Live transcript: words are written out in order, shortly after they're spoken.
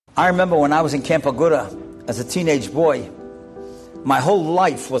I remember when I was in Camp Aguda as a teenage boy, my whole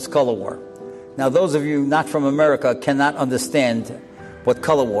life was color war. Now, those of you not from America cannot understand what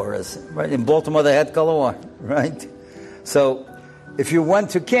color war is. Right? In Baltimore, they had color war, right? So, if you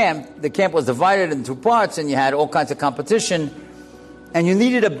went to camp, the camp was divided into parts, and you had all kinds of competition, and you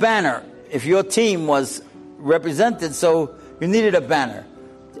needed a banner if your team was represented, so you needed a banner.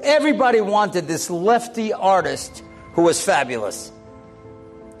 Everybody wanted this lefty artist who was fabulous.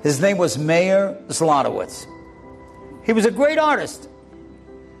 His name was Meir Zlotowitz. He was a great artist.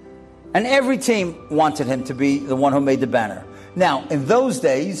 And every team wanted him to be the one who made the banner. Now, in those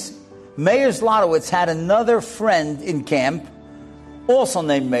days, Meir Zlotowitz had another friend in camp, also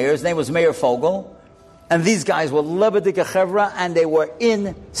named Meir. His name was Meir Fogel. And these guys were Lebedika Chevra, and they were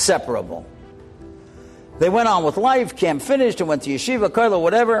inseparable. They went on with life, camp finished, and went to yeshiva, kollel,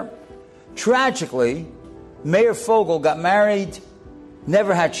 whatever. Tragically, Meir Fogel got married,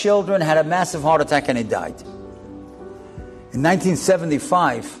 never had children, had a massive heart attack, and he died. In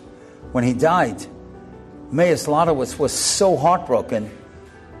 1975, when he died, Meir Zlotowitz was so heartbroken.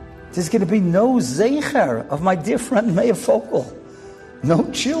 There's going to be no zeicher of my dear friend Meir Fogel.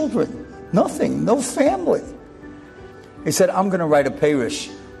 No children, nothing, no family. He said, I'm going to write a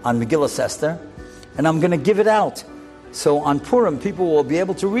peirush on Megillas Esther, and I'm going to give it out. So on Purim, people will be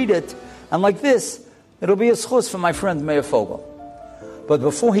able to read it, and like this, it'll be a schus for my friend Meir Fogel. But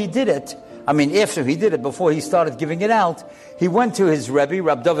before he did it, after he did it, before he started giving it out, he went to his Rebbe,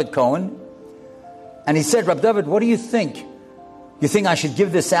 Rab David Krohn, and he said, Rab David, what do you think? You think I should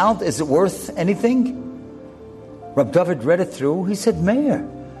give this out? Is it worth anything? Rab David read it through. He said, Meir,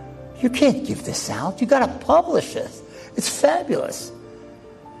 you can't give this out. You got to publish it. It's fabulous.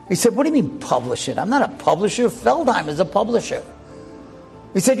 He said, what do you mean publish it? I'm not a publisher. Feldheim is a publisher.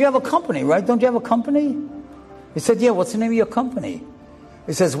 He said, you have a company, right? Don't you have a company? He said, yeah, what's the name of your company?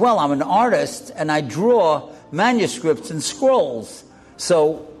 He says, well, I'm an artist, and I draw manuscripts and scrolls.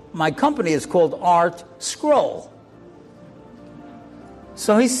 So my company is called Art Scroll.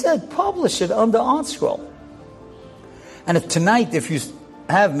 So he said, publish it under Art Scroll. And tonight, if you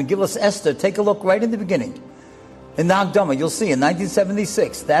have Megillas Esther, take a look right in the beginning. In the Hagdama, you'll see, in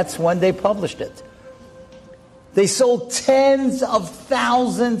 1976, that's when they published it. They sold tens of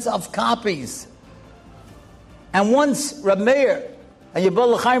thousands of copies. And once Reb Meir and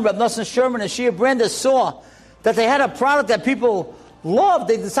Yibal L'chaim, Reb Nosson Sherman, and Shia Brenda saw that they had a product that people loved,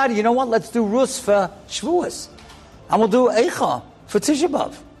 they decided, you know what, let's do Rus for Shavuos. And we'll do Eicha for Tisha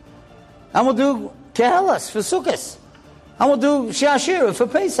B'Av. And we'll do Kehelas for Sukkot. And we'll do Shir Hashirim for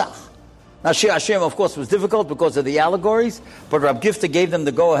Paysach. Now, Shir Hashirim, of course, was difficult because of the allegories, but Rab Gifta gave them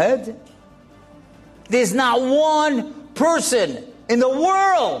the go-ahead. There's not one person in the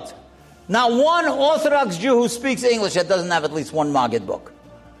world, not one Orthodox Jew who speaks English that doesn't have at least one Maggid book.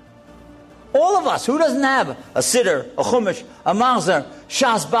 All of us, who doesn't have a Siddur, a Chumash, a Machzor,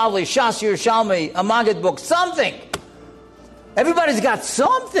 Shas Bavli, Shas Yerushalmi, a Maggid book, something? Everybody's got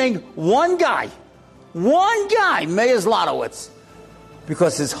something. One guy, Meir Zlotowitz,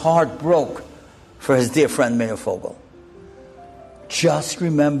 because his heart broke for his dear friend Meir Fogel. Just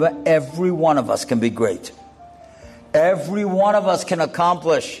remember, every one of us can be great. Every one of us can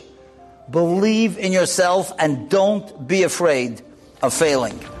accomplish. Believe in yourself and don't be afraid of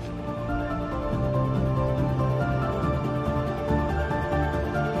failing.